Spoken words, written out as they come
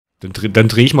Dann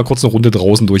drehe ich mal kurz eine Runde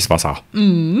draußen durchs Wasser.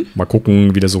 Mhm. Mal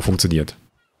gucken, wie das so funktioniert.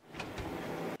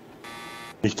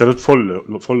 Nicht, dass es voll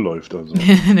läuft. Also.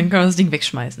 Dann können wir das Ding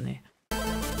wegschmeißen, ey.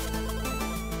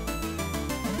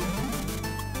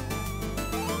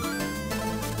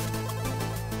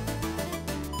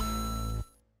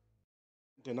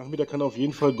 Der Nachmittag kann auf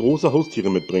jeden Fall große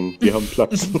Haustiere mitbringen. Die haben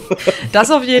Platz.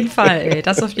 Das auf jeden Fall, ey.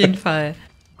 Das auf jeden Fall.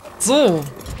 So.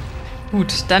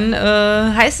 Gut, dann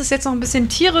heißt es jetzt noch ein bisschen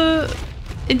Tiere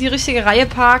in die richtige Reihe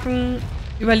parken.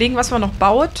 Überlegen, was man noch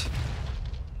baut.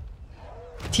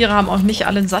 Tiere haben auch nicht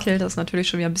alle einen Sattel. Das ist natürlich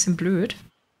schon wieder ein bisschen blöd.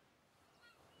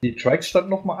 Die Trikes standen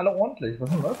noch mal alle ordentlich. Was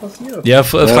ist denn da passiert? Ja,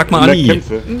 frag mal Anni.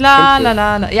 Kämpfe.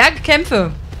 La. Ja,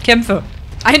 Kämpfe. Kämpfe.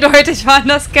 Eindeutig waren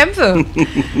das Kämpfe.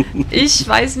 Ich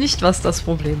weiß nicht, was das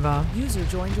Problem war.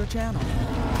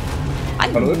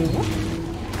 Hallo.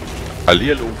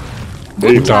 Hallihallo.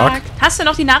 Guten Tag. Hast du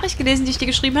noch die Nachricht gelesen, die ich dir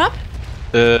geschrieben habe?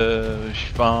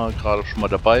 Ich war gerade schon mal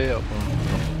dabei,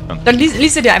 aber... Dann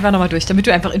lies sie dir einfach nochmal durch, damit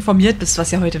du einfach informiert bist,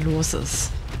 was ja heute los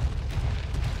ist.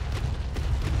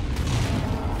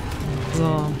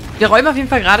 So. Wir räumen auf jeden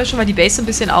Fall gerade schon mal die Base ein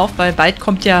bisschen auf, weil bald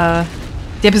kommt ja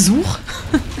der Besuch.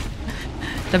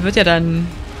 Da wird ja dann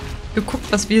geguckt,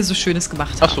 was wir so Schönes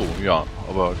gemacht haben. Ach so, ja,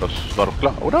 aber das war doch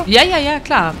klar, oder? Ja,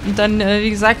 klar. Und dann, wie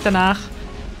gesagt, danach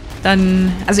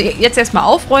dann, also jetzt erstmal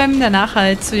aufräumen, danach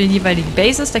halt zu den jeweiligen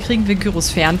Bases. Da kriegen wir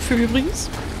Gyrosphären für übrigens.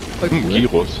 Voll cool.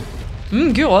 Gyros.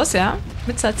 Gyros, ja.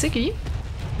 Mit Tzatziki.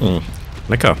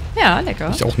 Lecker. Ja, lecker.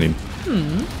 Kann ich auch nehmen.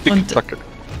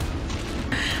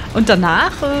 Und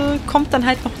danach kommt dann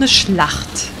halt noch eine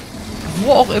Schlacht.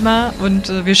 Wo auch immer.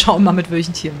 Und wir schauen mal, mit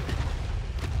welchen Tieren.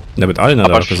 Ja, mit allen hat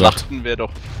er Aber doch gesagt. Schlachten wäre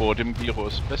doch vor dem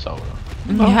Gyros besser,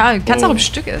 oder? Ja, kannst auch im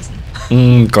Stück essen.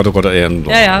 Gott, oh Gott, ey.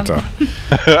 Ja. Alter.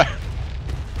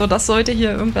 So, das sollte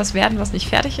hier irgendwas werden, was nicht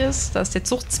fertig ist. Da ist der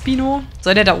Zuchtspino.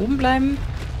 Soll der da oben bleiben?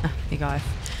 Ach, egal.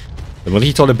 Wir haben eine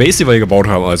richtig tolle Base, die wir hier gebaut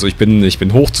haben. Also ich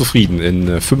bin hochzufrieden.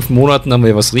 In 5 Monaten haben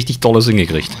wir was richtig Tolles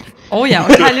hingekriegt. Oh ja,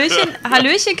 und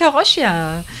Hallöchen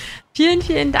Karoschia. Vielen,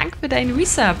 vielen Dank für deinen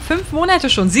Resub. 5 Monate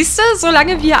schon. Siehst du,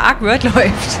 solange wie ARK World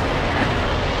läuft.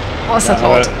 Oh, ist das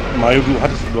laut. Mario,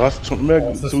 du hast schon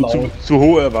immer zu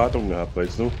hohe Erwartungen gehabt,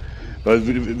 weißt du? Weil,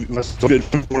 was soll in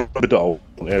 5 Monaten bitte auch?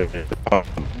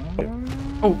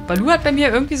 Oh, Balu hat bei mir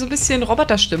irgendwie so ein bisschen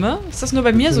Roboterstimme. Ist das nur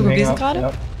bei mir so gewesen gerade?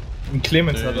 Ja. Und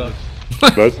Clemens hat er.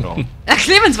 Weiß noch. Ja,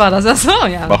 Clemens war das, achso,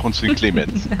 ja. Mach uns den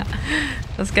Clemens.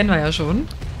 Das kennen wir ja schon.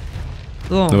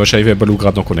 So. Na, wahrscheinlich, weil Balu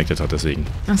gerade noch connected hat, deswegen.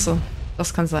 Achso,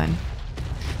 das kann sein.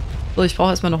 So, ich brauche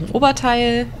erstmal noch ein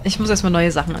Oberteil. Ich muss erstmal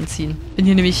neue Sachen anziehen. Bin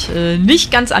hier nämlich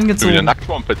nicht ganz Bist du angezogen. wieder nackt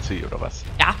vorm PC, oder was?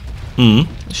 Ja, Mhm.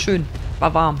 ist schön.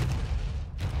 War warm.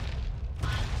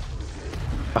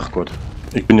 Ach Gott.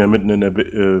 Ich bin ja mitten in der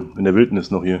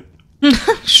Wildnis noch hier.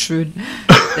 Schön.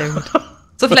 Sehr gut.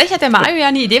 So, vielleicht hat der Mario ja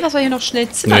eine Idee, was wir hier noch schnell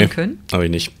zimmern können. Habe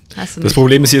ich nicht. Hast du Das nicht?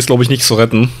 Problem ist, hier ist, glaube ich, nicht zu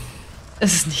retten.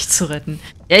 Es ist nicht zu retten.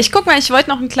 Ja, ich guck mal, ich wollte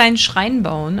noch einen kleinen Schrein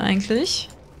bauen, eigentlich.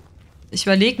 Ich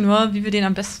überlege nur, wie wir den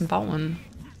am besten bauen.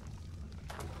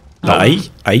 Na,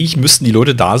 eigentlich müssten die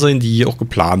Leute da sein, die hier auch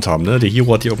geplant haben. Ne? Der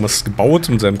Hero hat hier irgendwas gebaut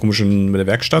mit seinem mit der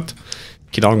Werkstatt.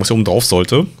 Keine Ahnung, was hier oben drauf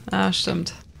sollte. Ah,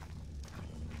 stimmt.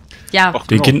 Ja, Ach,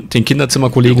 Den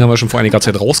Kinderzimmerkollegen haben wir schon vor einiger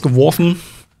Zeit rausgeworfen.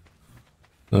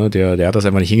 Ne, der hat das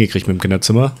einfach nicht hingekriegt mit dem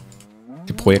Kinderzimmer.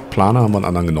 Die Projektplaner haben wir einen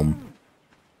anderen genommen.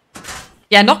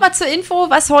 ja, nochmal zur Info,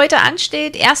 was heute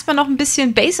ansteht. Erstmal noch ein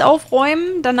bisschen Base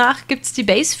aufräumen. Danach gibt es die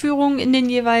Base-Führung in den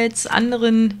jeweils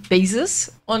anderen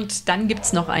Bases. Und dann gibt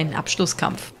es noch einen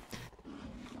Abschlusskampf.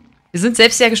 Wir sind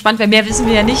selbst sehr gespannt, weil mehr wissen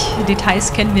wir ja nicht.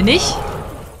 Details kennen wir nicht.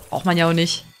 Braucht man ja auch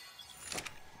nicht.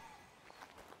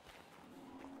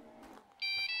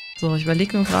 So, ich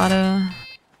überlege nur gerade,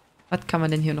 was kann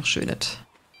man denn hier noch Schönes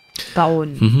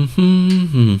bauen?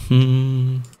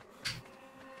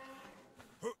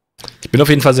 Ich bin auf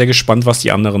jeden Fall sehr gespannt, was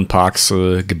die anderen Parks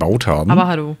gebaut haben. Aber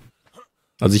hallo.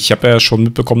 Also ich habe ja schon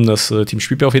mitbekommen, dass Team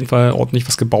Spielberg auf jeden Fall ordentlich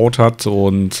was gebaut hat.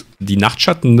 Und die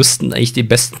Nachtschatten müssten eigentlich den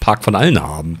besten Park von allen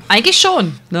haben. Eigentlich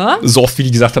schon, ne? So oft wie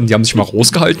die gesagt haben, die haben sich mal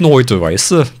rausgehalten heute,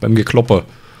 weißt du, beim Gekloppe.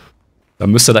 Da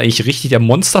müsste da eigentlich richtig der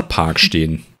Monsterpark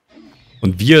stehen.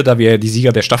 Und wir, da wir die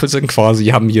Sieger der Staffel sind quasi,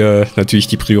 haben hier natürlich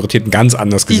die Prioritäten ganz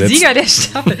anders Die gesetzt. Sieger der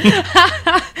Staffel.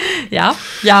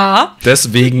 ja.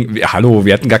 Deswegen, hallo,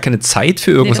 wir hatten gar keine Zeit für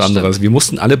irgendwas das anderes. Wir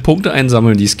mussten alle Punkte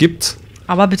einsammeln, die es gibt.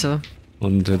 Aber bitte.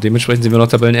 Und dementsprechend sind wir noch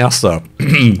Tabellenerster.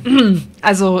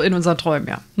 Also in unseren Träumen,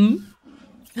 ja.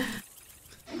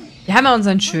 Wir haben ja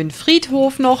unseren schönen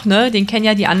Friedhof noch, ne? Den kennen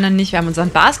ja die anderen nicht. Wir haben unseren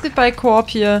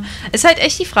Basketballkorb hier. Ist halt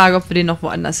echt die Frage, ob wir den noch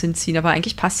woanders hinziehen. Aber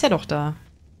eigentlich passt ja doch da.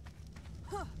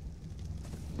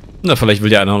 Na, vielleicht will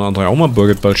der eine oder andere auch mal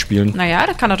Basketball spielen. Naja,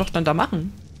 das kann er doch dann da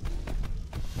machen.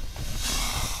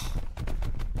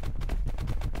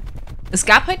 Es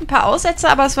gab heute ein paar Aussätze,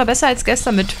 aber es war besser als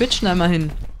gestern mit Twitch, na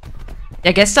immerhin.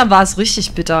 Ja, gestern war es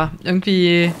richtig bitter.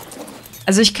 Irgendwie...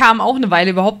 Also ich kam auch eine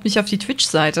Weile überhaupt nicht auf die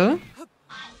Twitch-Seite.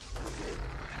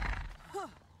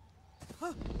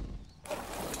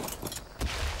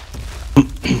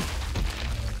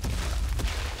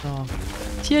 So.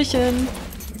 Tierchen.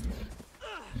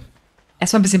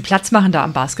 Erstmal ein bisschen Platz machen da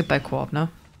am Basketballkorb, ne?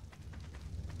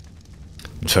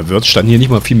 Und verwirrt standen hier nicht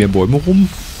mal viel mehr Bäume rum?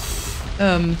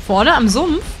 Vorne am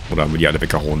Sumpf. Oder haben wir die alle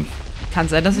weggehauen? Kann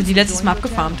sein, dass wir die letztes Mal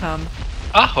abgefarmt haben.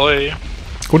 Ahoi.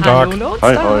 Guten Tag. Hallo,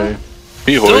 Lodestar.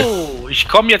 Hi. So, ich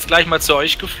komme jetzt gleich mal zu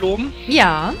euch geflogen.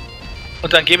 Ja.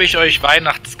 Und dann gebe ich euch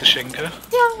Weihnachtsgeschenke.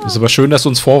 Ist aber schön, dass du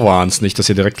uns vorwarnst, nicht, dass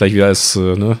hier direkt gleich wieder als,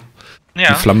 ne, in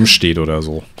Ja. Flammen steht oder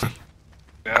so.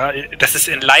 Ja, das ist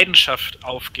in Leidenschaft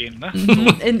aufgehen,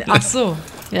 ne? Ach so,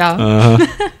 ja. Aha.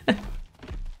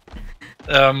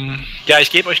 Ja, ich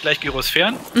gebe euch gleich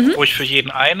Gyrosphären, ruhig für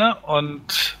jeden eine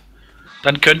und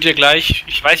dann könnt ihr gleich,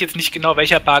 ich weiß jetzt nicht genau,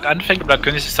 welcher Park anfängt, aber da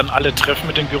können sich dann alle treffen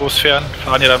mit den Gyrosphären,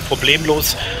 fahren ja dann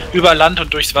problemlos über Land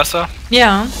und durchs Wasser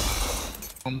Ja.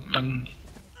 und dann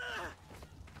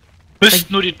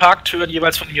müssten nur die Parktüren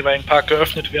jeweils von dem jeweiligen Park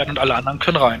geöffnet werden und alle anderen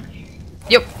können rein.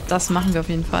 Jo, das machen wir auf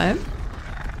jeden Fall.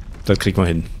 Das kriegt man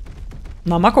hin.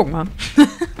 Na, mal gucken mal.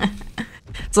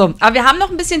 So, aber wir haben noch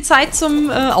ein bisschen Zeit zum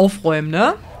Aufräumen,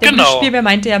 ne? Der Genau. Spielbär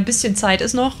meinte ja, ein bisschen Zeit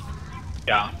ist noch.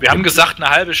 Ja, wir haben gesagt, eine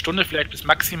halbe Stunde, vielleicht bis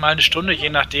maximal eine Stunde, je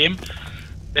nachdem.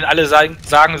 Wenn alle sagen,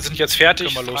 wir sind jetzt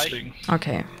fertig, können wir loslegen.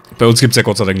 Okay. Bei uns gibt es ja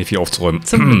Gott sei Dank nicht viel aufzuräumen.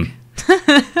 Zum Glück.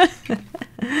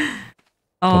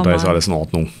 Oh, Und da ist Mann. alles in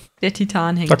Ordnung. Der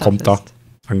Titan hängt Da kommt er. fest.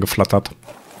 Angeflattert.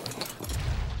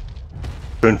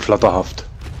 Schön flatterhaft.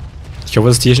 Ich hoffe,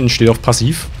 das Tierchen steht auf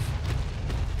passiv.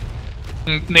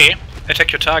 Nee,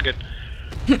 attack your target.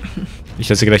 Nicht,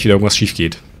 dass hier gleich wieder irgendwas schief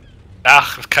geht.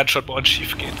 Ach, das kann schon bei uns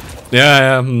schief gehen.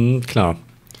 Ja, klar.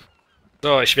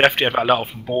 So, ich werfe die einfach alle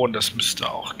auf den Boden, das müsste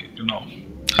auch gehen, genau.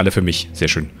 Alle für mich. Sehr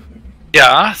schön.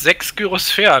 Ja, 6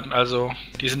 Gyrosphären, also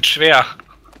die sind schwer.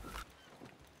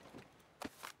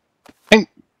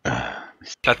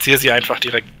 Ich platziere sie einfach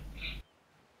direkt.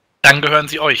 Dann gehören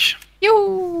sie euch.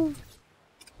 Juhu.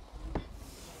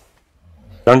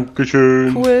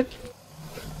 Dankeschön. Cool.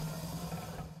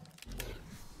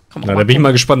 Komm, Na, da bin ich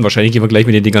mal gespannt. Wahrscheinlich gehen wir gleich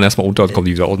mit den Dingern erstmal unter und kommen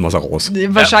die wieder aus dem Wasser raus. Nee,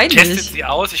 Testet wahrscheinlich. sie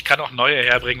aus, ich kann auch neue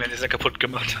herbringen, wenn ihr sie kaputt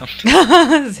gemacht habt.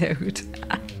 Sehr gut.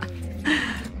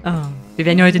 Oh, wir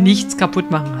werden ja heute nichts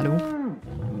kaputt machen, hallo?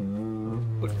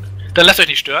 Dann lasst euch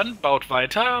nicht stören, baut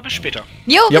weiter, bis später.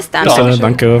 Jo, bis dann. Bis dann,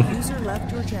 danke.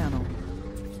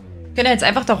 Können ja jetzt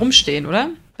einfach da rumstehen, oder?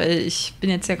 Weil ich bin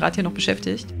jetzt ja gerade hier noch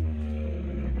beschäftigt.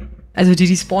 Also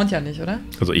die spawnt ja nicht, oder?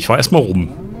 Also ich fahr erstmal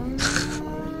rum.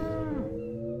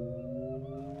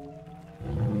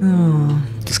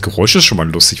 Das Geräusch ist schon mal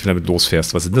lustig, wenn du damit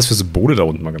losfährst. Was sind das für Symbole da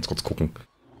unten? Mal ganz kurz gucken.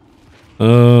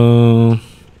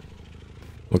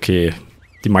 Okay.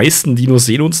 Die meisten Dinos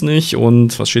sehen uns nicht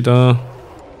und was steht da?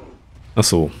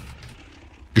 Achso.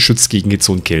 Geschützt gegen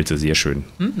Hitze und Kälte, sehr schön.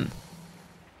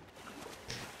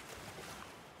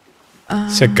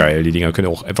 Ist ja geil, die Dinger können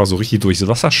auch einfach so richtig durchs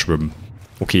Wasser schwimmen.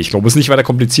 Okay, ich glaube, es ist nicht weiter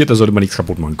kompliziert, da sollte man nichts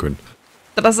kaputt machen können.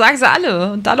 Das sagen sie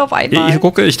alle und alle auf einmal. Ich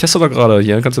gucke, ich teste da gerade.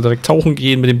 Hier kannst du direkt tauchen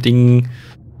gehen mit dem Ding.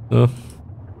 Ja.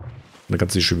 Dann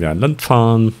kannst du schön wieder an Land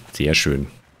fahren. Sehr schön.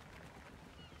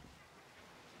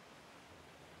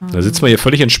 Da sitzt man hier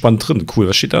völlig entspannt drin. Cool,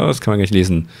 was steht da? Das kann man gar nicht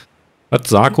lesen. Was?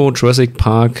 Sarko, Jurassic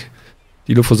Park,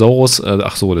 Dilophosaurus.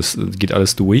 Ach so, das geht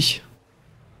alles durch.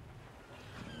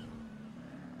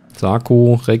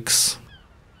 Sarko, Rex.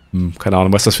 Keine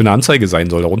Ahnung, was das für eine Anzeige sein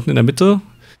soll. Da unten in der Mitte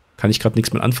kann ich gerade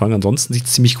nichts mit anfangen. Ansonsten sieht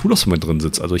es ziemlich cool aus, wenn man drin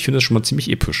sitzt. Also ich finde das schon mal ziemlich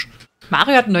episch.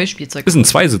 Mario hat ein neues Spielzeug. Das sind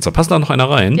Zweisitzer. Passt da noch einer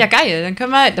rein? Ja, geil.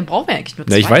 Dann brauchen wir eigentlich nur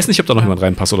zwei. Ja, ich weiß nicht, ob da noch jemand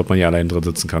reinpasst oder ob man hier allein drin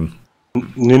sitzen kann.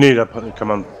 Nee, da kann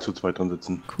man zu zweit drin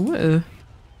sitzen. Cool.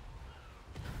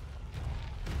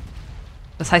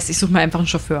 Das heißt, ich suche mir einfach einen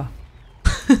Chauffeur.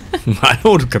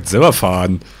 Hallo, du kannst selber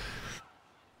fahren.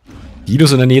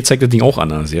 Dinos in der Nähe zeigt das Ding auch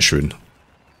an. Sehr schön.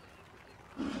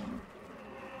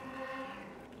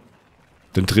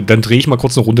 Dann drehe ich mal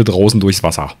kurz eine Runde draußen durchs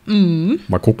Wasser.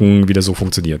 Mal gucken, wie das so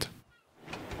funktioniert.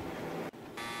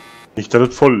 Nicht, dass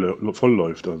das voll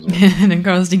läuft. Also. Dann können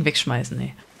wir das Ding wegschmeißen,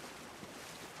 ey.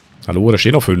 Hallo, da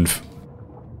stehen noch 5.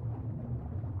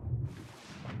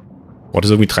 Braucht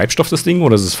das irgendwie Treibstoff, das Ding,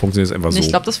 oder funktioniert es einfach so? Ich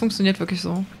glaube, das funktioniert wirklich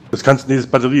so. Das kannst nee, das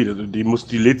ist Batterie.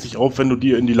 Die lädt sich auf, wenn du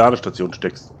die in die Ladestation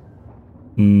steckst.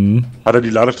 Hat er die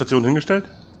Ladestation hingestellt?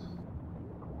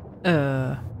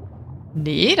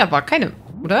 Nee, da war keine,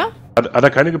 oder? Hat er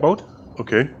keine gebaut?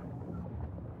 Okay.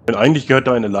 Denn eigentlich gehört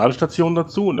da eine Ladestation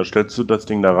dazu und da stellst du das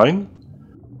Ding da rein.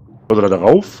 Oder da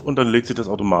drauf und dann legt sich das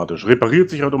automatisch. Repariert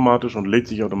sich automatisch und lädt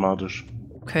sich automatisch.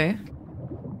 Okay.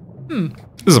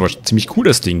 Das ist aber ziemlich cool,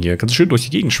 das Ding hier. Kannst du schön durch die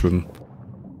Gegend schwimmen.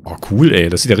 Oh, cool, ey.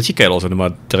 Das sieht ja richtig geil aus, wenn du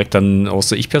mal direkt dann aus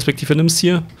der Ich-Perspektive nimmst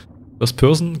hier. Das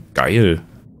Person. Geil.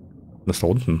 Das da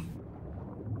unten.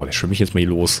 Oh, der schwimme ich jetzt mal hier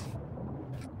los.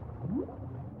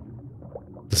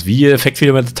 Das ist wie Effekt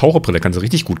wieder mit der Taucherbrille. Kannst du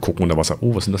richtig gut gucken unter Wasser. Oh,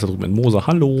 was ist denn das da drüben? Ein Moser.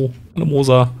 Hallo. Hallo,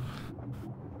 Moser.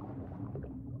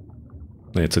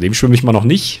 Naja, zu dem schwimme ich mal noch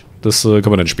nicht. Das können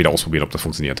wir dann später ausprobieren, ob das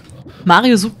funktioniert.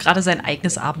 Mario sucht gerade sein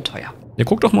eigenes Abenteuer. Ja,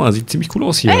 guck doch mal. Sieht ziemlich cool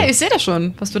aus hier. Hey, ich sehe das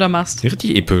schon, was du da machst.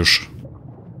 Richtig episch.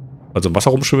 Also im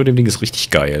Wasser rumschwimmen mit dem Ding ist richtig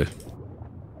geil.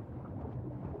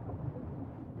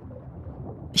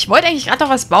 Ich wollte eigentlich gerade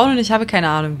noch was bauen und ich habe keine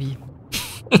Ahnung wie.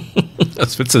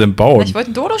 Was willst du denn bauen? Ich wollte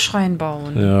einen Dodo-Schrein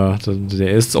bauen. Ja,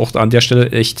 der ist auch an der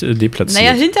Stelle echt deplatziert.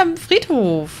 Naja, hinterm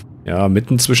Friedhof. Ja,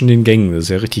 mitten zwischen den Gängen. Das ist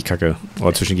ja richtig kacke.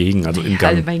 Oder zwischen den Gängen, also im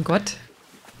Gang. Ja, mein Gott.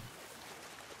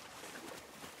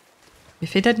 Mir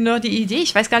fehlt halt nur die Idee.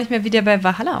 Ich weiß gar nicht mehr, wie der bei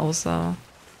Valhalla aussah.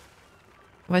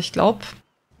 Aber ich glaube...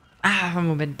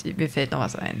 Moment, mir fällt noch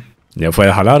was ein. Ja, bei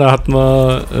Valhalla, da hatten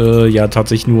wir ja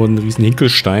tatsächlich nur einen riesen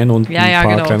Hinkelstein und ein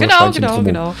paar kleine Steinchen drumherum.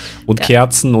 Genau. Und ja.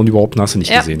 Kerzen und überhaupt hast du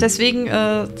nicht gesehen. Ja, deswegen,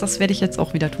 das werde ich jetzt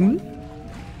auch wieder tun.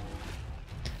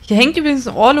 Hier hängt übrigens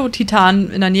ein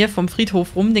Orlo-Titan in der Nähe vom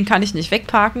Friedhof rum. Den kann ich nicht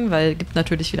wegparken, weil gibt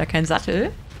natürlich wieder keinen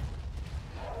Sattel.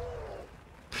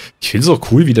 Ich finde es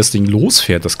auch cool, wie das Ding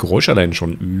losfährt. Das Geräusch allein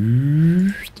schon.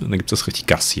 Und dann gibt es richtig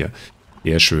Gas hier.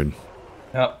 Sehr schön.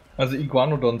 Ja, also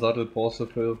Iguanodon-Sattel brauchst du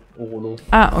für Orolo.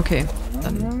 Ah, okay.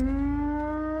 Dann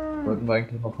wollten wir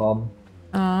eigentlich noch haben.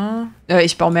 Ja,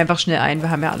 ich baue mir einfach schnell ein. Wir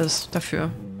haben ja alles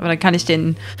dafür. Aber dann kann ich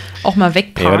den auch mal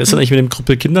wegparken. Ja, was ist denn eigentlich mit dem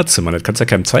Krüppel-Kinderzimmer? Das kannst du ja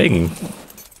keinem zeigen.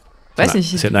 Weiß nicht.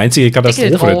 Das ist ja eine einzige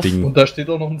Katastrophe, das Ding. Und da steht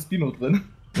auch noch ein Dino drin.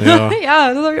 Ja,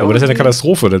 ja, das hab ich auch aber das ist ja eine gesehen.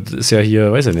 Katastrophe. Das ist ja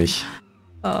hier, weiß ich nicht.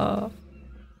 Alles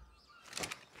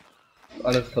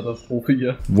Katastrophe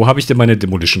hier. Wo habe ich denn meine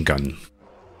Demolition Gun?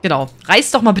 Genau.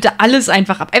 Reiß doch mal bitte alles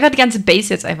einfach ab. Einfach die ganze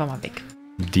Base jetzt einfach mal weg.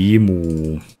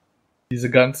 Demo. Diese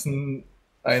ganzen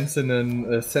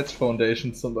einzelnen Sets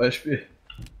Foundations zum Beispiel.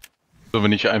 Sollen wir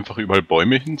nicht einfach überall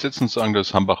Bäume hinsetzen und sagen, das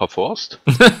ist Hambacher Forst?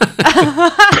 Oh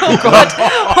Gott.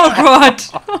 Oh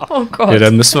Gott. Oh Gott. Ja,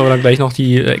 dann müssen wir aber dann gleich noch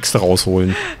die extra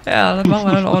rausholen. Ja, das machen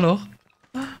wir dann auch noch.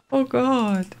 Oh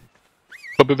Gott.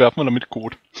 Oder bewerfen wir damit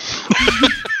Kot?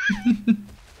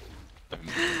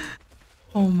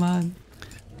 Oh Mann.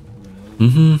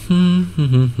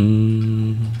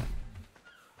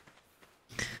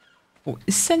 Wo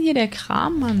ist denn hier der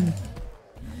Kram, Mann?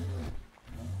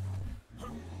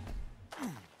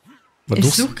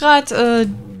 Ich suche gerade,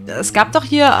 es gab doch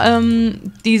hier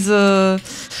diese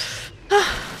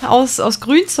aus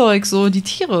Grünzeug, so die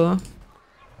Tiere.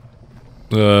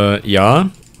 Ja.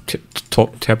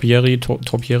 Topiary,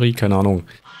 keine Ahnung.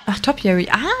 Ach, Topiary.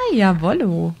 Ah,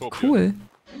 jawollo. Cool.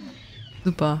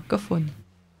 Super, gefunden.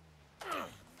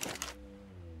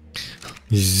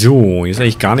 So, hier ist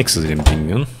eigentlich gar nichts zu dem Ding,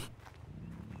 ne?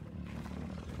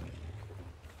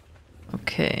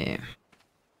 Okay.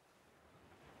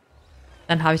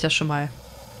 Dann habe ich das schon mal.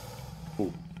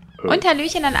 Und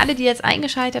Hallöchen an alle, die jetzt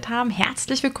eingeschaltet haben.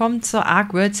 Herzlich willkommen zur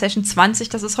ARK World Session 20.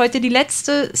 Das ist heute die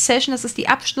letzte Session, das ist die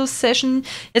Abschlusssession.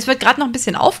 Jetzt wird gerade noch ein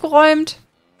bisschen aufgeräumt.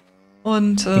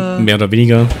 Und mehr oder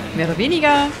weniger. Mehr oder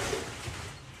weniger.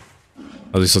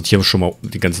 Also ich sortiere schon mal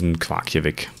den ganzen Quark hier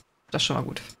weg. Das ist schon mal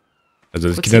gut. Also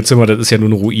das Kinderzimmer, das ist ja nur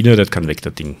eine Ruine, das kann weg,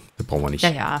 das Ding. Das brauchen wir nicht. Ja,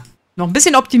 ja. Noch ein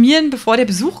bisschen optimieren, bevor der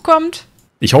Besuch kommt.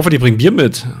 Ich hoffe, die bringen Bier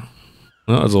mit.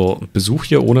 Also Besuch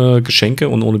hier ohne Geschenke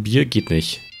und ohne Bier geht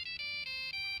nicht.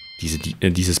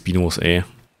 Dieses Dinos, ey.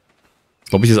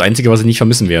 Glaube ich, das Einzige, was ich nicht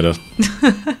vermissen werde.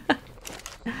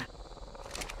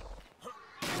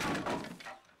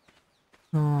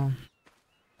 Oh.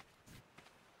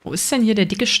 Wo ist denn hier der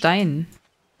dicke Stein?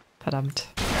 Verdammt.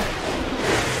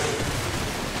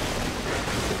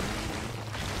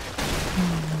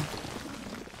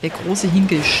 Der große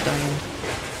Hinkelstein.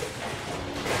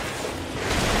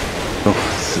 Noch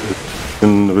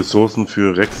Ressourcen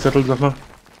für Rexzettel, sag mal?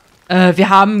 Wir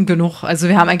haben genug. Also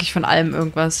wir haben eigentlich von allem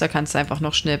irgendwas. Da kannst du einfach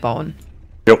noch schnell bauen.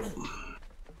 Jo.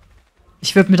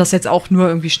 Ich würde mir das jetzt auch nur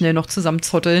irgendwie schnell noch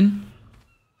zusammenzotteln.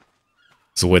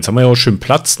 So, jetzt haben wir ja auch schön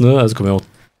Platz, ne? Also können wir auch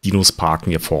Dinos parken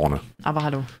hier vorne. Aber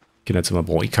hallo. Kinderzimmer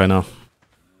brauche ich keiner.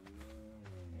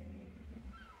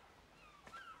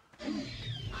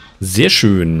 Sehr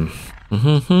schön.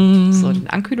 So, den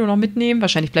Ankühler noch mitnehmen.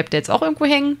 Wahrscheinlich bleibt der jetzt auch irgendwo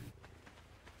hängen.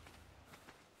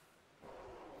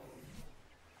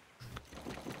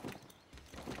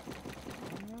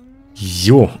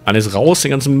 So, alles raus,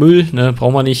 den ganzen Müll, ne,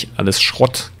 brauchen wir nicht. Alles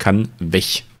Schrott kann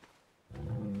weg.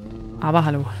 Aber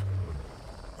hallo.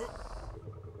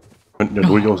 Könnten ja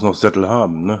durchaus noch Sättel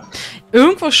haben, ne?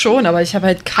 Irgendwo schon, aber ich habe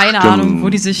halt keine Ahnung, wo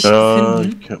die sich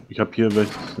finden. Ich hab hier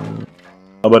welche.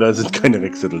 Aber da sind keine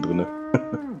Wegsättel drin.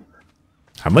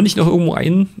 Haben wir nicht noch irgendwo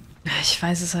einen? Ich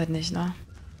weiß es halt nicht, ne?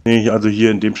 Nee, also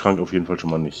hier in dem Schrank auf jeden Fall schon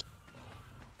mal nicht.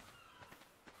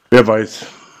 Wer weiß.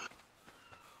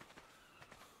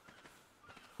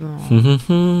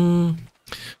 So.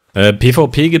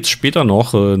 PvP gibt es später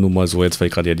noch, nur mal so jetzt, weil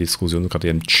gerade ja die Diskussion gerade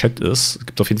im Chat ist. Es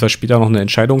gibt auf jeden Fall später noch eine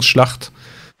Entscheidungsschlacht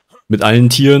mit allen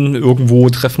Tieren. Irgendwo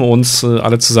treffen wir uns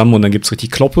alle zusammen und dann gibt es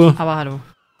richtig Kloppe. Aber hallo.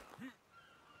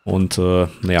 Und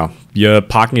naja, wir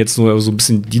parken jetzt nur so ein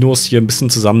bisschen Dinos hier ein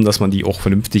bisschen zusammen, dass man die auch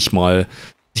vernünftig mal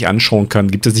sich anschauen kann.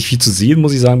 Gibt es nicht viel zu sehen,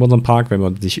 muss ich sagen, bei unserem Park, wenn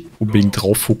man sich unbedingt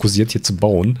drauf fokussiert, hier zu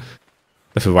bauen.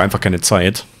 Dafür war einfach keine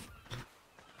Zeit.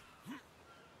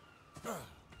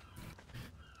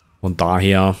 Und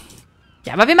daher...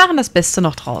 Ja, aber wir machen das Beste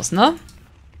noch draus, ne?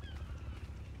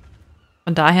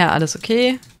 Von daher alles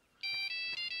okay.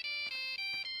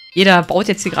 Jeder baut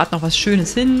jetzt hier gerade noch was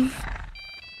Schönes hin.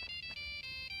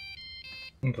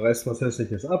 Und reißt was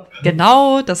Hässliches ab.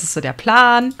 Genau, das ist so der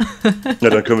Plan.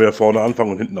 Ja, dann können wir ja vorne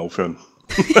anfangen und hinten aufhören.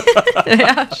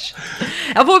 Ja,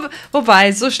 aber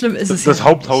wobei, so schlimm ist es Das ja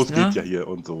Haupthaus nicht, ne? geht ja hier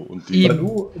und so. Und die Eben.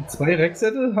 Du, 2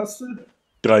 Recksättel hast du?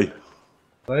 3.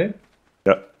 3?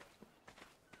 Ja.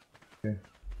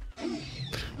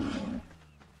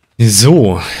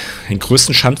 So, den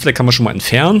größten Schandfleck haben wir schon mal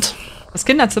entfernt. Das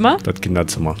Kinderzimmer? Das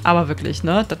Kinderzimmer. Aber wirklich,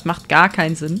 ne? Das macht gar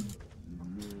keinen Sinn.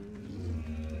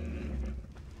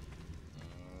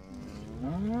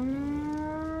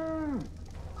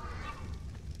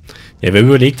 Ja, wer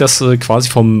überlegt, dass quasi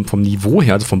vom Niveau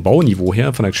her, also vom Bauniveau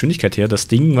her, von der Geschwindigkeit her, das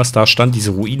Ding, was da stand,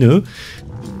 diese Ruine,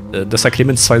 dass da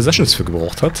Clemens 2 Sessions für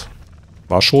gebraucht hat,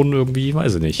 war schon irgendwie,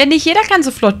 weiß ich nicht. Ja, nicht jeder kann so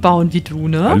flott bauen wie du,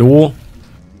 ne? Hallo?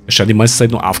 Er stand die meiste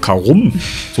Zeit nur AFK rum.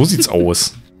 So sieht's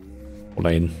aus.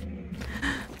 Allein.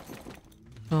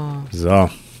 Oh. So.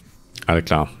 Alles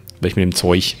klar. Weg mit dem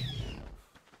Zeug.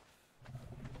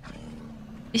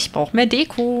 Ich brauche mehr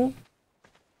Deko.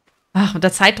 Ach,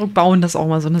 unter Zeitdruck bauen, das ist auch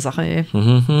mal so eine Sache, ey.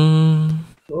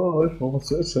 Oh, ich brauche was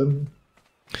zu essen.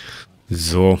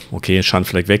 So, okay,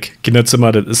 Schandfleck weg.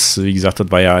 Kinderzimmer, das ist, wie gesagt, das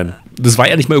war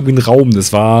ja nicht mal irgendwie ein Raum.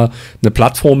 Das war eine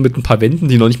Plattform mit ein paar Wänden,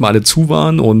 die noch nicht mal alle zu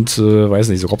waren und, weiß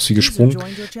nicht, so Rops wie gesprungen.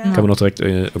 Kann man noch direkt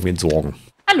irgendwie entsorgen.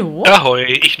 Hallo? Ahoi,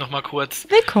 ich noch mal kurz.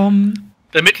 Willkommen.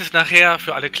 Damit es nachher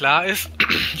für alle klar ist,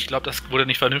 ich glaube, das wurde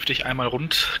nicht vernünftig einmal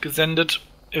rund gesendet.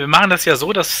 Wir machen das ja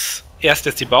so, dass erst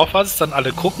jetzt die Bauphase ist, dann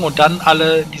alle gucken und dann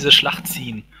alle diese Schlacht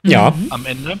ziehen. Ja. Am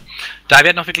Ende. Da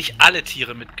werden auch wirklich alle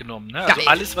Tiere mitgenommen, ne? Also Geil.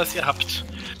 alles, was ihr habt.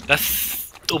 Das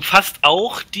umfasst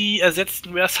auch die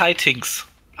ersetzten Rare Sightings.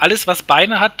 Alles, was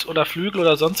Beine hat oder Flügel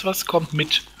oder sonst was, kommt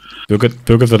mit. Birgit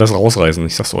wird das rausreißen,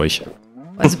 ich sag's euch.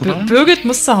 Also Birgit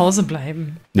muss zu Hause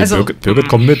bleiben. Nee, Also, Birgit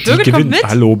kommt mit, Birgit die kommt gewinnt. mit?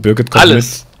 Hallo, Birgit kommt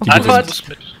Alles. mit. Die Oh Alles Gott. muss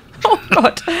mit. oh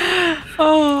Gott.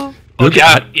 Oh. Und Birgit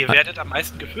ja, hat- ihr werdet am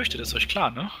meisten gefürchtet, ist euch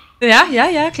klar, ne? Ja,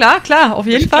 klar, auf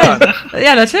jeden Ist Fall. klar,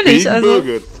 Ja, natürlich. Gegen Also,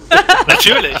 Birgit.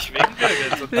 Natürlich, wegen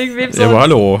Birgit. Und wegen wem Ja, aber sonst?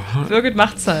 hallo. Birgit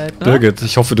macht's halt, ne? Birgit,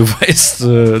 ich hoffe, du weißt,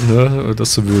 ne,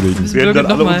 das zu würdigen. Müssen Werden Birgit dann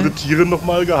alle noch mal- unsere Tiere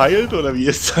nochmal geheilt oder wie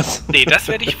ist das? nee, das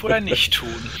werde ich vorher nicht tun.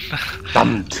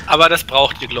 Verdammt. Aber das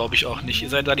braucht ihr, glaube ich, auch nicht. Ihr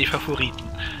seid da die Favoriten.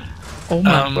 Oh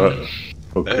Mann.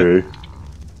 Okay.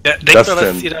 Ja, denkt Das mal, was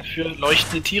denn? ihr da für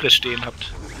leuchtende Tiere stehen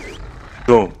habt.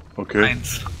 So, okay.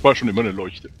 1. War schon immer eine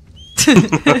Leuchte.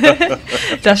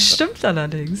 Das stimmt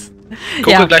allerdings.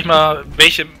 Gucke Ja. gleich mal,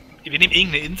 welche. Wir nehmen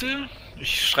irgendeine Insel.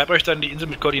 Ich schreibe euch dann die Insel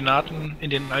mit Koordinaten in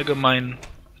den allgemeinen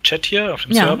Chat hier auf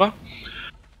dem Ja. Server.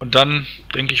 Und dann,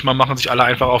 denke ich mal, machen sich alle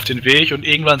einfach auf den Weg und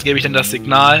irgendwann gebe ich dann das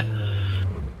Signal.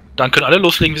 Dann können alle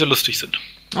loslegen, wie sie lustig sind.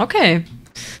 Okay.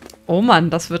 Oh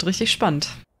Mann, das wird richtig spannend.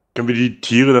 Können wir die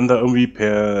Tiere dann da irgendwie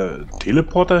per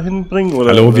Teleporter hinbringen? Oder,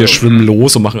 Hallo, wir oder? schwimmen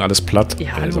los und machen alles platt.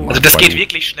 Ja, hallo. Also das geht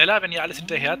wirklich schneller, wenn ihr alles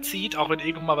hinterher zieht, auch wenn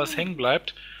irgendwo mal was hängen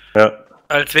bleibt, Ja.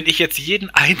 als wenn ich jetzt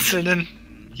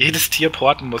jedes Tier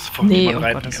porten muss, bevor Nee, jemand um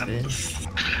rein Gottes kann. Willen. Das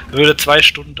würde 2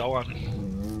 Stunden dauern.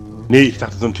 Nee, ich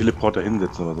dachte so einen Teleporter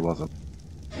hinsetzen oder sowas.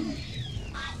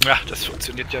 Ja, das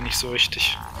funktioniert ja nicht so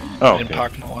richtig Ah, in den okay.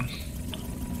 Parkmauern.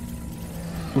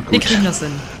 Wir kriegen das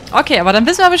hin. Okay, aber dann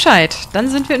wissen wir Bescheid. Dann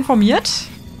sind wir informiert.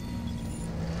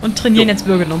 Und trainieren jetzt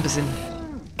Birgit noch ein bisschen.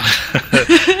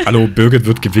 Hallo, Birgit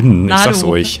wird gewinnen, Na, ich sag's du.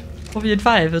 euch. Auf jeden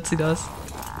Fall wird sie das.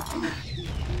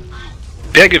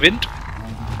 Wer gewinnt,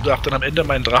 darf dann am Ende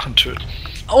meinen Drachen töten.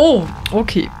 Oh,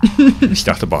 okay. Ich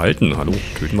dachte behalten, hallo,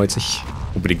 töten wir jetzt nicht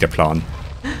unbedingt der Plan.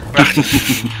 Ach,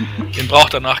 den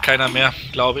braucht danach keiner mehr,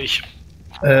 glaube ich.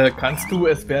 Kannst du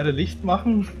es werde Licht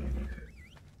machen?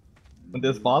 Und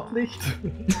es ward Licht?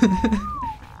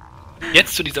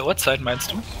 Jetzt zu dieser Uhrzeit,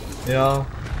 meinst du? Ja.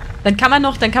 Dann kann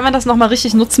man das nochmal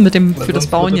richtig nutzen mit dem, für das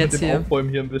Bauen jetzt mit dem hier. Aufräumen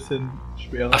hier ein bisschen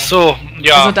schwerer. Ach so,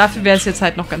 ja. Also dafür wäre es jetzt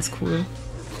halt noch ganz cool.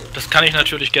 Das kann ich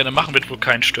natürlich gerne machen, wird wohl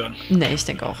keinen stören. Nee, ich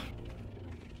denke auch.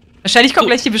 Wahrscheinlich kommen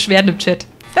gleich die Beschwerden im Chat.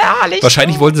 Ja, Licht.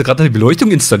 Wahrscheinlich wollten sie gerade eine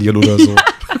Beleuchtung installieren oder so.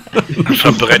 Dann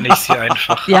verbrenne ich sie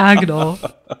einfach. Ja, genau.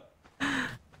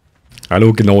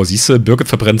 Hallo, genau, siehst du, Birgit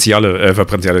verbrennt sie alle,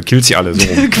 killt sie alle, so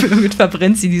rum. Birgit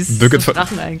verbrennt sie, dieses Birgit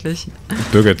Drachen eigentlich.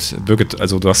 Birgit,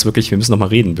 also du hast wirklich, wir müssen noch mal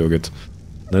reden, Birgit.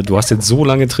 Ne, du hast jetzt so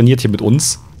lange trainiert hier mit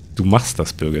uns, du machst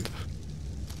das, Birgit.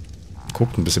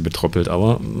 Guckt ein bisschen betröppelt,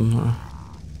 aber...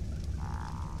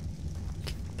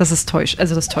 Das ist täuscht,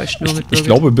 also das täuscht nur mit Birgit. Ich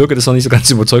glaube, Birgit ist noch nicht so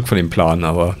ganz überzeugt von dem Plan,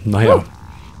 aber naja.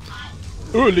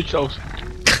 Oh, Licht aus.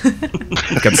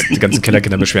 Die ganzen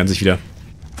Kellerkinder beschweren sich wieder.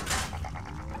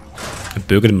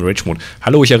 Birgit im Rage-Mode.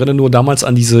 Hallo, ich erinnere nur damals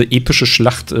an diese epische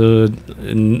Schlacht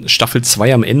in Staffel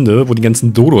 2 am Ende, wo die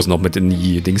ganzen Dodos noch mit in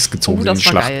die Dings gezogen sind.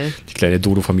 Das war geil. Die kleine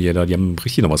Dodo-Familie da, die haben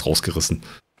richtig noch was rausgerissen.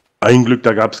 Ein Glück,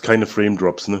 da gab es keine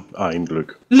Frame-Drops, ne? Ein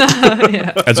Glück. Ja.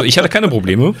 Also ich hatte keine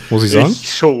Probleme, muss ich sagen.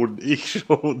 Ich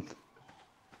schon.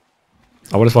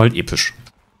 Aber das war halt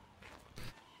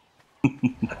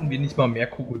Hatten wir nicht mal mehr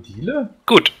Krokodile?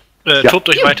 Gut, Ja. tobt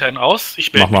euch weiterhin aus.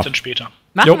 Ich melde mich dann später.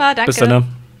 Machen wir, danke. Bis dann.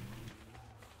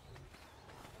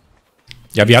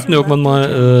 Ja, wir hatten irgendwann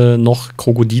mal noch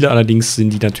Krokodile, allerdings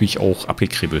sind die natürlich auch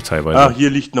abgekribbelt teilweise. Ah, hier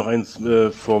liegt noch eins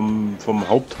vom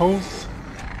Haupthaus.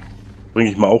 Bringe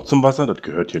ich mal auch zum Wasser, das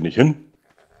gehört hier nicht hin.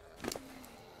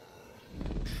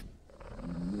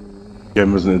 Wir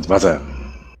müssen ins Wasser.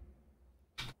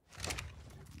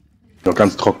 Noch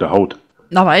ganz trockene Haut.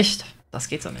 Aber echt, das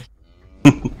geht so nicht.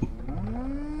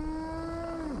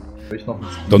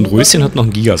 Don Röschen hat noch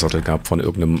einen Gigasattel gehabt von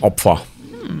irgendeinem Opfer.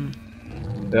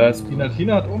 Ja,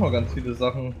 Spinatina hat auch noch ganz viele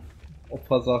Sachen.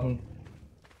 Opfersachen.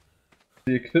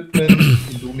 Die Equipment,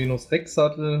 den Dominus Rex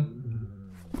Sattel.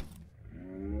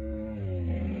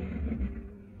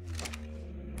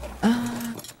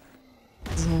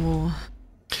 So.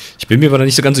 Ich bin mir aber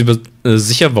nicht so ganz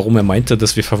sicher, warum er meinte,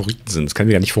 dass wir Favoriten sind. Das kann ich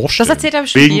mir gar nicht vorstellen. Das erzählt er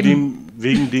bestimmt jedem.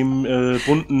 Wegen dem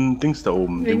bunten Dings da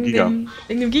oben, dem Giga.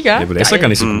 Wegen dem Giga? Ja, aber der ist ja gar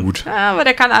nicht so gut. Ja, aber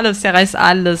der kann alles, der reißt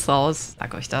alles raus.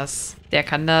 Sag euch das. Der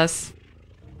kann das.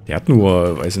 Der hat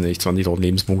nur, weiß ich nicht, 20.000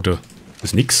 Lebenspunkte.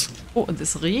 Ist nix. Oh, und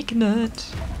es regnet.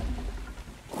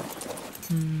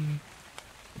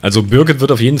 Also Birgit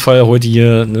wird auf jeden Fall heute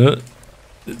hier, ne,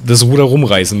 das Ruder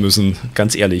rumreißen müssen.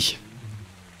 Ganz ehrlich.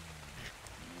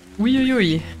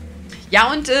 Uiuiui.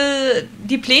 Ja, und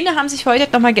die Pläne haben sich heute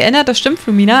nochmal geändert. Das stimmt,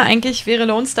 Flumina. Eigentlich wäre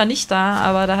Lones da nicht da,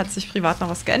 aber da hat sich privat noch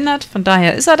was geändert. Von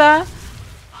daher ist er da.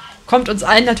 Kommt uns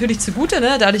allen natürlich zugute,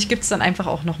 ne? Dadurch gibt es dann einfach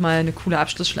auch nochmal eine coole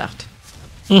Abschlussschlacht.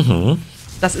 Mhm.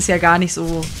 Das ist ja gar nicht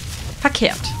so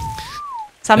verkehrt.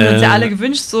 Das haben wir uns ja alle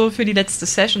gewünscht, so für die letzte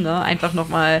Session, ne? Einfach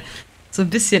nochmal so ein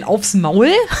bisschen aufs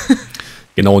Maul.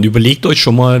 Genau, und überlegt euch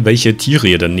schon mal, welche Tiere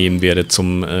ihr dann nehmen werdet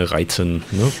zum Reiten,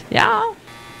 ne? Ja.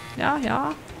 Ja,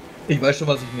 ja. Ich weiß schon,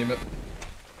 was ich nehme.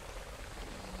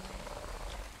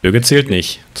 Birgit zählt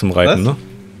nicht zum Reiten, Was?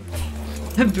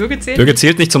 ne? Birgit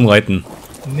Zählt nicht zum Reiten.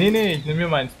 Nee, ich nehme mir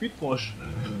meinen Speedfrosch.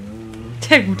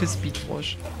 Der gute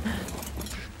Speedfrosch.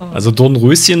 Also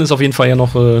Dornröschen ist auf jeden Fall ja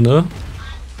noch, ne?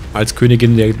 Als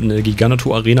Königin der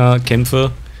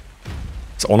Giganator-Arena-Kämpfe.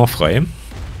 Ist auch noch frei.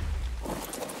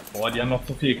 Boah, die haben noch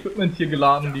so viel Equipment hier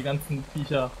geladen, die ganzen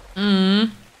Viecher.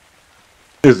 Mhm.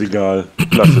 Ist egal.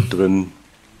 Klasse drin.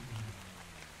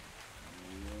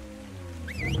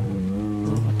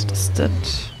 So, was ist das?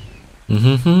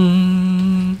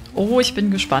 Mhm. Oh, ich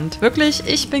bin gespannt. Wirklich,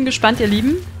 ich bin gespannt, ihr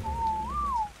Lieben.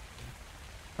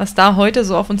 Was da heute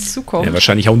so auf uns zukommt. Ja,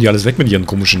 wahrscheinlich hauen die alles weg mit ihren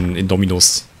komischen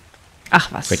Indominus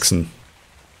Ach was. Rexen.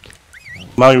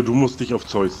 Mario, du musst dich auf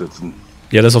Zeus setzen.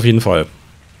 Ja, das auf jeden Fall.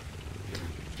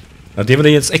 Nachdem wir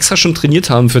den jetzt extra schon trainiert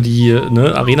haben für die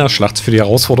Arena-Schlacht, für die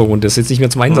Herausforderung und das jetzt nicht mehr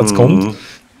zum Einsatz kommt,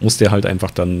 muss der halt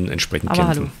einfach dann entsprechend Aber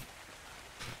kämpfen. hallo.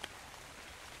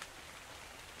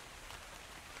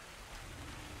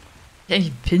 Hab ich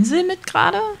eigentlich einen Pinsel mit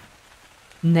gerade?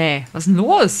 Nee, was ist denn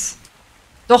los?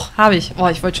 Doch, habe ich. Oh,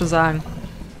 ich wollte schon sagen.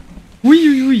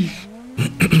 Huiuiui.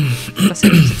 Das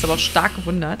hätte mich jetzt aber auch stark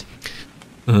gewundert.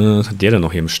 Was hat der denn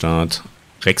noch hier im Start?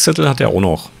 Rexzettel hat er auch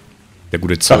noch. Der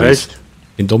gute Ach, Zeug. echt?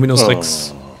 Indominus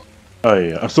Rex. Ah,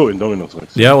 ja. Ach so, Indominus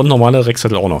Rex. Ja, und normale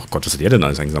Rexzettel auch noch. Gott, was hat der denn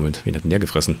alles eingesammelt? Wen hat denn der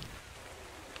gefressen?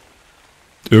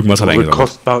 Irgendwas hat er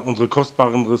eingesammelt. Unsere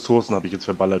kostbaren Ressourcen habe ich jetzt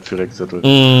verballert für Rexzettel.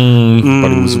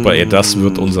 Balu, super, ey, das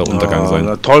wird unser Untergang sein.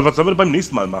 Na toll, was sollen wir beim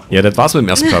nächsten Mal machen? Ja, das war's mit dem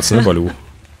ersten Platz, ne, Balu?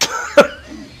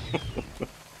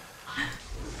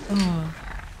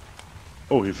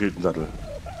 Oh, hier fehlt ein Sattel.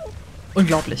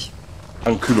 Unglaublich.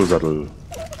 Ein Kylosattel.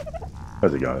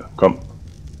 Ist egal, komm.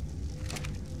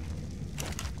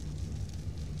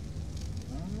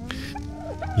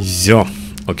 So,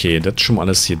 okay, das ist schon mal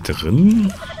alles hier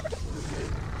drin.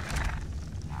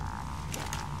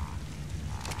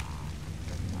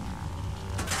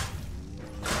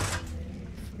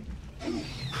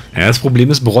 Ja, das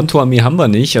Problem ist, Bronto-Armee haben wir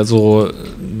nicht, also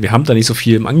wir haben da nicht so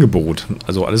viel im Angebot.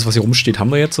 Also alles, was hier rumsteht,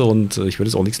 haben wir jetzt und ich würde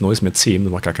jetzt auch nichts Neues mehr zähmen,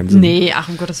 das macht gar keinen Sinn. Nee, ach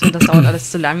um Gottes Willen, das dauert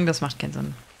alles zu lang, das macht keinen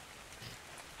Sinn.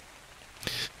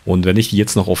 Und wenn ich die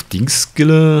jetzt noch auf Dings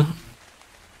skille,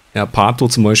 ja, Pato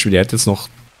zum Beispiel, der hat jetzt noch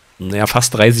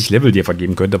fast 30 Level, die er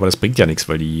vergeben könnte, aber das bringt ja nichts,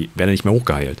 weil die werden ja nicht mehr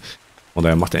hochgeheilt. Und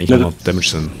daher macht er eigentlich nur noch Damage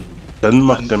Sinn. Dann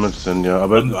macht Damage Sinn, ja,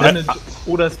 aber...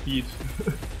 Oder Speed.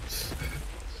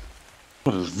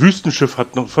 Das Wüstenschiff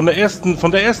hat noch, von der ersten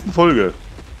Folge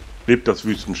lebt das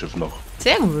Wüstenschiff noch.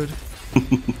 Sehr gut.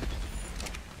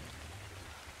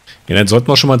 Ja, dann sollten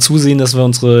wir schon mal zusehen, dass wir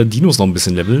unsere Dinos noch ein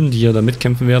bisschen leveln, die ja da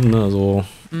mitkämpfen werden, ne? Also...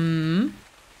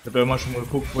 Ich habe ja immer schon mal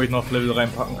geguckt, wo ich noch Level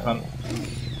reinpacken kann.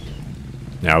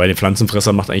 Ja, bei den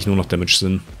Pflanzenfressern macht eigentlich nur noch Damage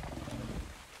Sinn.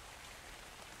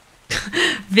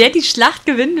 Wer die Schlacht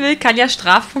gewinnen will, kann ja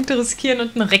Strafpunkte riskieren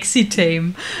und einen Rexy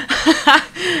Tame.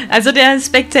 Also der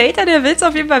Spectator, der will es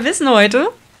auf jeden Fall wissen heute.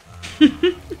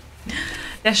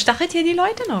 Der stachelt hier die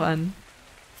Leute noch an.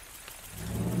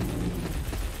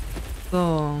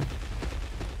 So.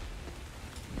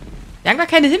 Wir haben gar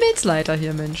keine Himmelsleiter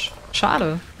hier, Mensch.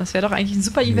 Schade. Das wäre doch eigentlich ein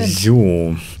super Event.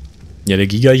 So. Ja, der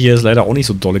Giga hier ist leider auch nicht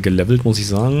so dolle gelevelt, muss ich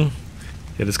sagen.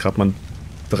 Der hat jetzt gerade mal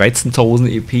 13.000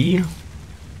 EP.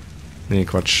 Nee,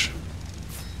 Quatsch.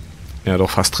 Ja, doch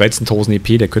fast 13.000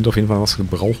 EP. Der könnte auf jeden Fall was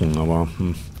gebrauchen, aber...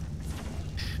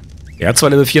 Er hat zwar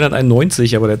Level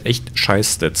 491, aber der hat echt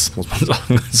scheiß Stats, muss man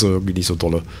sagen. Also irgendwie nicht so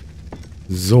dolle.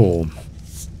 So.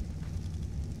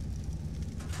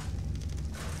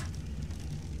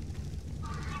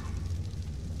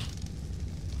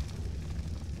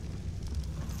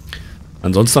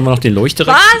 Ansonsten haben wir noch den Leuchtrex.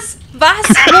 Was? Was?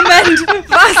 Moment!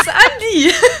 Was,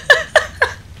 Andi?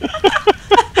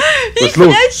 Wie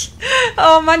frech!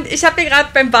 Oh Mann, ich habe hier gerade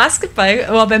beim Basketball,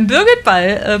 oder beim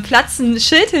Birgitballplatz ein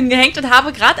Schild hingehängt und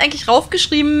habe gerade eigentlich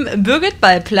raufgeschrieben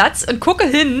Birgitballplatz und gucke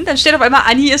hin, dann steht auf einmal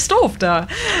Anni ist doof da.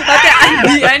 Hat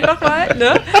der Andi einfach mal,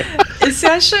 ne? Ist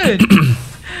ja schön.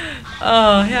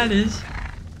 Oh, herrlich.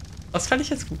 Das fand ich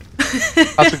jetzt gut.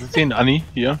 Hast du gesehen, Anni,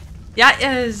 hier? Ja,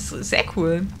 sehr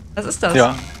cool. Was ist das?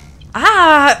 Ja.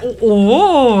 Ah,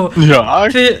 oh. Ja,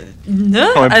 Ne?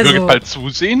 kann man Also, bald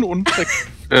zusehen und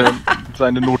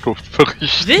seine Notdurft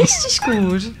berichten. richtig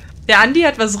gut. Der Andi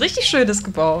hat was richtig Schönes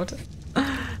gebaut.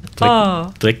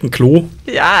 Direkt ein Klo.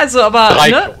 Ja, also aber, 3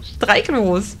 ne? Klos. 3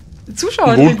 Klos. Ein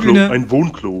Zuschauertribüne.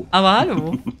 Wohnklo. Aber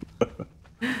hallo.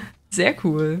 Sehr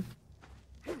cool.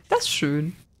 Das ist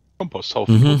schön.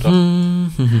 Komposthaufen runter.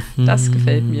 Das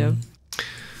gefällt mir.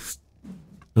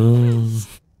 So.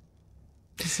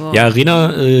 Ja,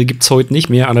 Arena gibt's heute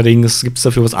nicht mehr, allerdings gibt's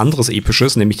dafür was anderes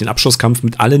Episches, nämlich den Abschlusskampf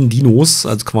mit allen Dinos,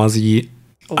 also quasi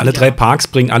alle 3 Parks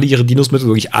bringen alle ihre Dinos mit,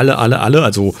 wirklich alle,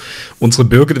 also unsere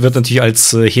Birgit wird natürlich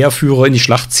als Heerführer in die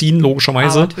Schlacht ziehen,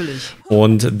 logischerweise. Natürlich.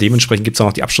 Und dementsprechend gibt's auch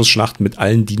noch die Abschlussschlacht mit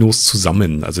allen Dinos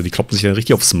zusammen, also die kloppen sich dann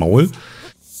richtig aufs Maul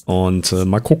und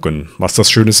mal gucken, was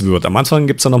das Schönes wird. Am Anfang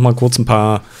gibt's dann noch mal kurz ein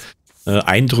paar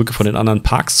Eindrücke von den anderen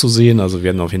Parks zu sehen. Also wir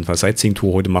werden auf jeden Fall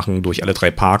Sightseeing-Tour heute machen durch alle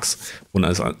 3 Parks und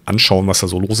alles anschauen, was da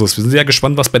so los ist. Wir sind sehr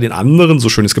gespannt, was bei den anderen so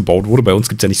Schönes gebaut wurde. Bei uns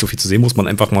gibt es ja nicht so viel zu sehen, muss man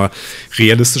einfach mal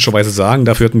realistischerweise sagen.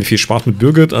 Dafür hatten wir viel Spaß mit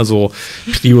Birgit. Also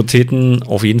Prioritäten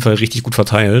auf jeden Fall richtig gut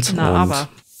verteilt. Na, und aber.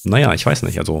 Naja, ich weiß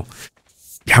nicht. Also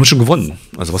wir haben schon gewonnen.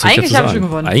 Also was soll ich dazu Eigentlich haben wir sagen? schon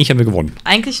gewonnen. Eigentlich haben wir gewonnen.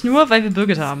 Eigentlich nur, weil wir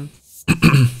Birgit haben.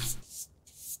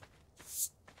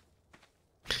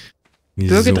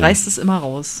 Birgit reißt es immer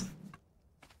raus.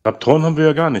 Raptoren haben wir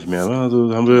ja gar nicht mehr, ne?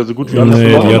 Also haben wir ja so gut wie alles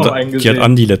Nee, verloren. die hat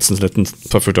Andi letztens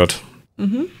verfüttert.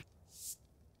 Mhm.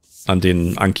 An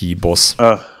den Anki-Boss.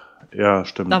 Ach, ja,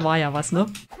 stimmt. Da war ja was, ne?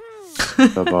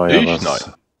 Da war ja Ich?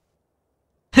 was.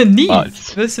 Nein. Nie.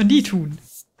 Niemals. Wirst du nie tun.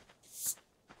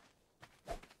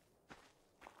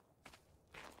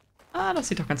 Ah, das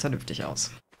sieht doch ganz vernünftig aus.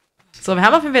 So, wir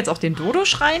haben auf jeden Fall jetzt auch den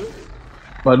Dodo-Schrein.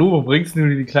 Balu, wo bringst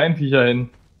du die kleinen Viecher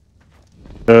hin?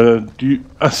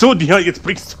 Achso, jetzt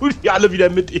bringst du die alle wieder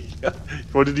mit. Ich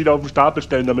wollte die da auf den Stapel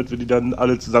stellen, damit wir die dann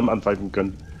alle zusammen anpfeifen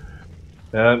können.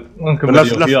 Ja, dann können wir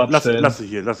die auch hier lass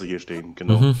abstellen. sie hier stehen,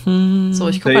 genau. So,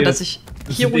 ich guck mal, dass ich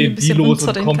hier ruhig ein bisschen Dinos und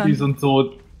rumzotteln Kombis kann. und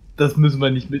so, das müssen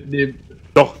wir nicht mitnehmen.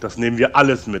 Doch, das nehmen wir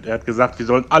alles mit. Er hat gesagt, wir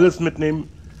sollen alles mitnehmen.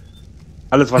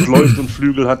 Alles, was Leucht und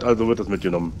Flügel hat, also wird das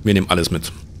mitgenommen. Wir nehmen alles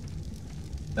mit.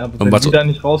 Ja, aber wenn die da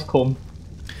nicht rauskommen.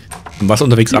 Und was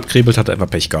unterwegs abgräbelt, hat er einfach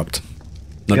Pech gehabt.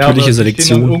 Ja, Natürliche aber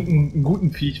Selektion. Irgendeinen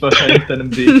guten Viech wahrscheinlich dann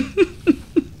im Weg.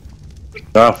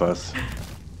 Ach was.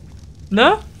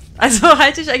 Ne? Also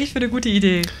halte ich eigentlich für eine gute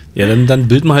Idee. Ja, dann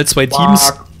bilden wir halt zwei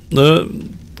Teams. Ne?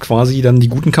 Quasi dann die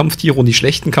guten Kampftiere und die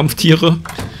schlechten Kampftiere.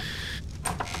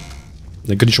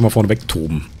 Dann könnte ich schon mal vorne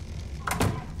wegtoben.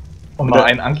 Und mal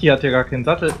ein Anki hat ja gar keinen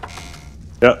Sattel.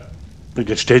 Ja. Und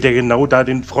jetzt stellt er genau da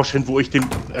den Frosch hin, wo ich den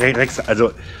Rex...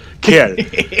 Also, Kerl.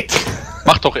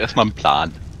 Mach doch erstmal einen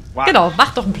Plan. Genau,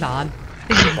 mach doch einen Plan.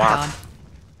 Plan.